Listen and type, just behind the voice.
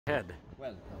Head.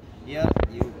 Well, here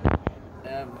you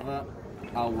have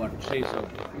our treasure.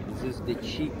 This is the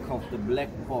cheek of the black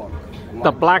pork.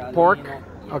 The black pork? Yes,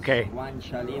 Okay.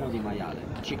 guancialino di maiale.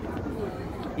 Cheek.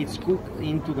 It's cooked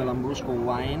into the Lambrusco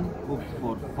wine, cooked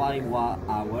for 5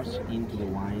 hours into the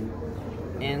wine.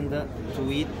 And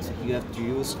to eat, you have to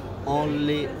use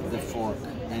only the fork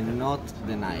and not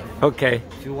the knife. Okay.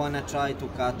 If you want to try to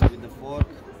cut with the fork,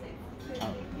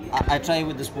 I try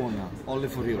with the spoon now, only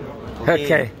for you.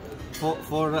 Okay.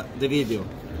 For the video.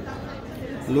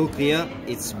 Look here,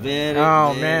 it's very,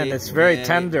 man, it's very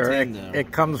tender.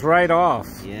 It comes right off.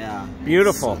 Yeah.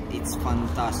 Beautiful. It's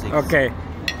fantastic. Okay.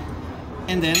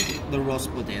 And then the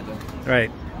roast potato.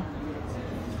 Right.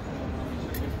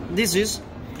 This is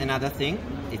another thing.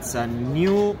 It's a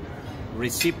new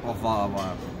recipe of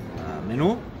our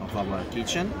menu, of our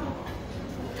kitchen.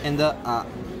 And a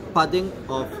pudding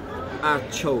of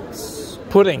artichokes.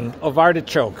 Pudding of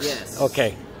artichokes. Yes.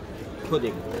 Okay.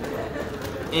 Pudding.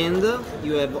 And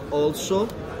you have also,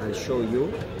 I'll show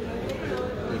you,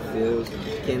 if you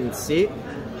can see,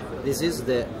 this is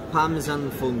the Parmesan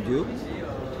fondue.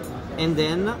 And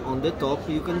then on the top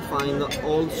you can find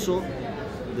also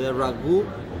the ragu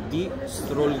di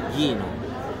stroglino.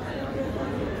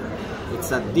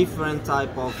 It's a different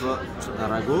type of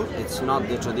ragu. It's not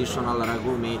the traditional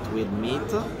ragu made with meat.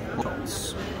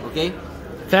 Okay?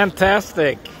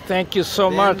 Fantastic. Thank you so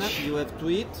then much. You have to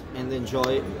eat and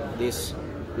enjoy these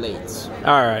plates.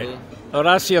 All right. Okay?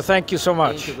 Orazio, thank you so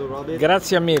much. Thank you, Robert.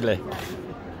 Grazie mille.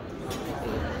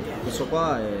 Questo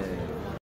qua è